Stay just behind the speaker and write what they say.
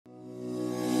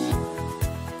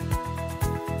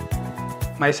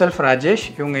myself Rajesh,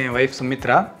 இவங்க என் wife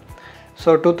Sumithra. So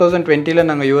 2020ல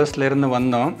நாங்கள் யூஎஸ்ல இருந்து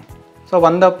வந்தோம். ஸோ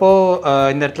வந்தப்போ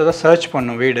இந்த இடத்துல தான் சர்ச்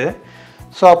பண்ணோம் வீடு.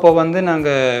 ஸோ அப்போ வந்து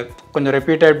நாங்கள் கொஞ்சம்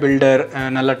ரெப்யூட்டட் பில்டர்,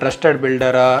 நல்ல ட்ரஸ்டட்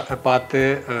பில்டராக பார்த்து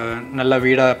நல்ல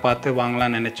வீடாக பார்த்து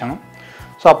வாங்கலாம்னு நினச்சோம்.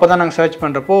 ஸோ அப்போ தான் நாங்கள் சர்ச்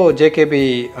பண்ணுறப்போ JKB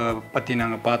பற்றி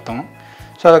நாங்கள் பார்த்தோம்.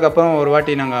 ஸோ அதுக்கப்புறம் ஒரு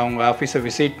வாட்டி நாங்கள் அவங்க ஆஃபீஸை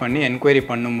விசிட் பண்ணி என்கொயரி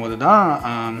பண்ணும்போது தான்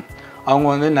அவங்க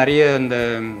வந்து நிறைய இந்த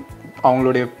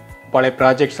அவங்களுடைய பழைய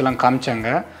ப்ராஜெக்ட்ஸ் எல்லாம் காமிச்சாங்க.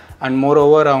 அண்ட் மோர்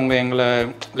ஓவர் அவங்க எங்களை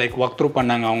லைக் ஒர்க் த்ரூ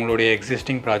பண்ணாங்க அவங்களுடைய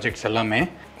எக்ஸிஸ்டிங் ப்ராஜெக்ட்ஸ் எல்லாமே.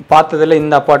 பார்த்ததில்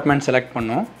இந்த அப்பார்ட்மெண்ட் செலக்ட்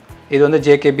பண்ணோம். இது வந்து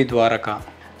JKB Dwaraka.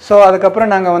 ஸோ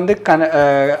அதுக்கப்புறம் நாங்கள் வந்து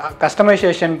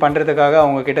கஸ்டமைசேஷன் பண்ணுறதுக்காக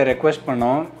அவங்கக்கிட்ட ரெக்வெஸ்ட்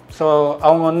பண்ணோம். ஸோ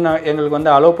அவங்க வந்து எங்களுக்கு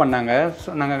வந்து அலோவ் பண்ணாங்க.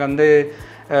 ஸோ நாங்கள் வந்து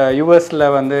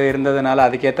யூஎஸில் வந்து இருந்ததுனால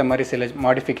அதுக்கேற்ற மாதிரி சில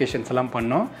மாடிஃபிகேஷன்ஸ் எல்லாம்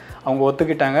பண்ணோம். அவங்க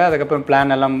ஒத்துக்கிட்டாங்க. அதுக்கப்புறம்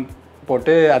பிளான் எல்லாம்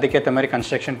போட்டு அதுக்கேற்ற மாதிரி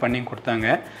கன்ஸ்ட்ரக்ஷன் பண்ணி கொடுத்தாங்க.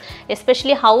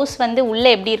 எஸ்பெஷலி ஹவுஸ் வந்து உள்ளே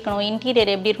எப்படி இருக்கணும்,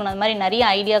 இன்டீரியர் எப்படி இருக்கணும், அது மாதிரி நிறைய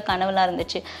ஐடியா கனவுலாம்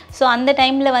இருந்துச்சு. ஸோ அந்த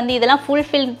டைமில் வந்து இதெல்லாம்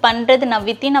ஃபுல்ஃபில் பண்ணுறது நான்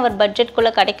வித்தின் அவர்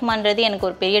பட்ஜெட்குள்ளே கிடைக்குமான்றது எனக்கு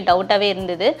ஒரு பெரிய டவுட்டாகவே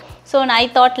இருந்தது. ஸோ ஐ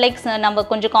தாட் லைக் நம்ம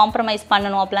கொஞ்சம் காம்ப்ரமைஸ்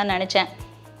பண்ணணும் அப்படிலாம் நினச்சேன்.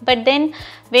 But then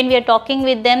when we are talking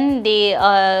with them, they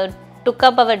took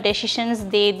up our decisions.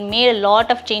 They made a lot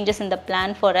of changes in the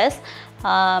plan for us.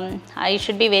 I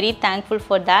should be very thankful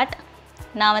for that.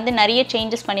 நான் வந்து நிறைய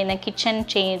changes பண்ணியிருந்தேன். Kitchen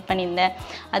change பண்ணியிருந்தேன்.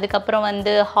 அதுக்கப்புறம்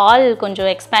வந்து hall கொஞ்சம்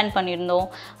expand பண்ணியிருந்தோம்.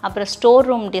 அப்புறம் ஸ்டோர்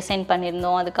ரூம் டிசைன்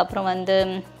பண்ணியிருந்தோம். அதுக்கப்புறம் வந்து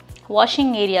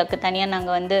வாஷிங் ஏரியாவுக்கு தனியாக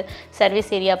நாங்கள் வந்து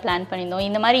சர்வீஸ் ஏரியா பிளான் பண்ணியிருந்தோம்.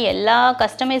 இந்த மாதிரி எல்லா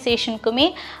கஸ்டமைசேஷனுக்குமே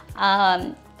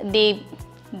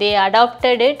they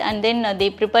adopted it and then they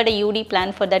prepared a UD plan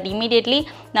for that. Immediately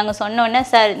நாங்கள் சொன்னோன்னே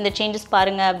சார் இந்த சேஞ்சஸ்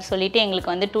பாருங்கள் அப்படி சொல்லிட்டு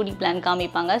எங்களுக்கு வந்து 2D பிளான்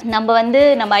காமிப்பாங்க.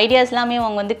 நம்ம ஐடியாஸ் எல்லாமே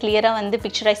அவங்க வந்து கிளியராக வந்து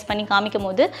பிக்சரைஸ் பண்ணி காமிக்கும்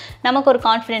போது நமக்கு ஒரு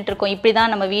கான்ஃபிடென்ட் இருக்கும், இப்படி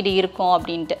தான் நம்ம வீடு இருக்கும்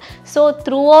அப்படின்ட்டு. So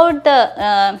through out the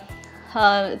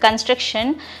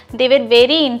construction they were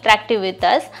very interactive with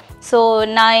us. So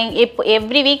நான்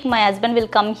every week my husband will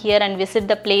come here and visit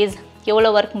the place. எவ்வளோ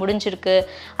ஒர்க் முடிஞ்சிருக்கு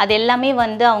அது எல்லாமே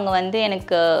வந்து அவங்க வந்து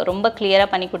எனக்கு ரொம்ப கிளியராக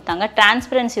பண்ணி கொடுத்தாங்க.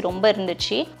 டிரான்ஸ்பரன்சி ரொம்ப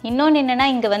இருந்துச்சு. இன்னொன்று என்னென்னா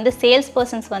இங்கே வந்து சேல்ஸ்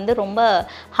பர்சன்ஸ் வந்து ரொம்ப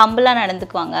ஹம்பிளாக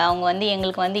நடந்துக்குவாங்க. அவங்க வந்து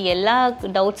எங்களுக்கு வந்து எல்லா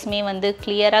டவுட்ஸுமே வந்து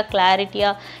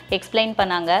கிளாரிட்டியாக எக்ஸ்பிளைன்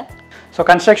பண்ணாங்க. ஸோ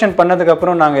கன்ஸ்ட்ரக்ஷன்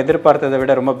பண்ணதுக்கப்புறம் நாங்கள் எதிர்பார்த்ததை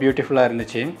விட ரொம்ப பியூட்டிஃபுல்லாக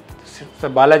இருந்துச்சு.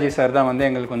 ஸோ பாலாஜி சார் தான் வந்து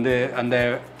எங்களுக்கு வந்து அந்த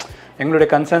எங்களுடைய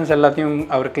கன்சர்ன்ஸ் எல்லாத்தையும்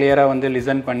அவர் கிளியராக வந்து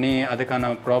லிசன் பண்ணி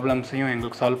அதுக்கான ப்ராப்ளம்ஸையும்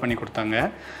எங்களுக்கு சால்வ் பண்ணி கொடுத்தாங்க.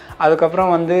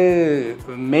 அதுக்கப்புறம் வந்து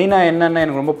மெயினாக என்னென்ன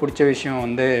எனக்கு ரொம்ப பிடிச்ச விஷயம்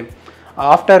வந்து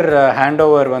ஆஃப்டர் ஹேண்ட்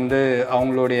ஓவர் வந்து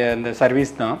அவங்களுடைய அந்த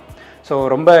சர்வீஸ் தான். ஸோ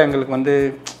ரொம்ப எங்களுக்கு வந்து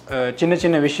சின்ன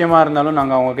சின்ன விஷயமா இருந்தாலும்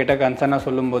நாங்கள் அவங்கக்கிட்ட கன்சர்னாக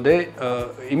சொல்லும்போது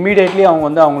இம்மீடியட்லி அவங்க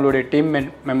வந்து அவங்களுடைய டீம்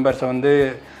மெம்பர்ஸை வந்து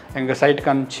எங்கள்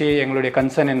சைட்டுக்கு அனுப்பிச்சு எங்களுடைய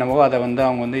கன்சர்ன் என்னவோ அதை வந்து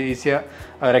அவங்க வந்து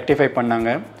ஈஸியாக ரெக்டிஃபை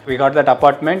பண்ணாங்க. We got that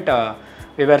apartment.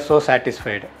 we were so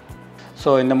satisfied. So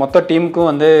இந்த மொத்த டீமுக்கும்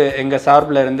வந்து எங்கள்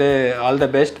சார்பில் இருந்து ஆல் த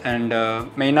பெஸ்ட். அண்ட்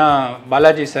மெயினாக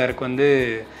பாலாஜி சாருக்கு வந்து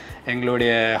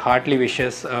எங்களுடைய Hartley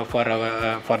wishes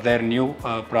for their new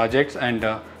projects and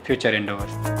future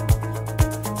endeavours.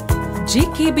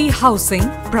 JKB Housing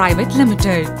Private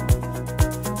Limited.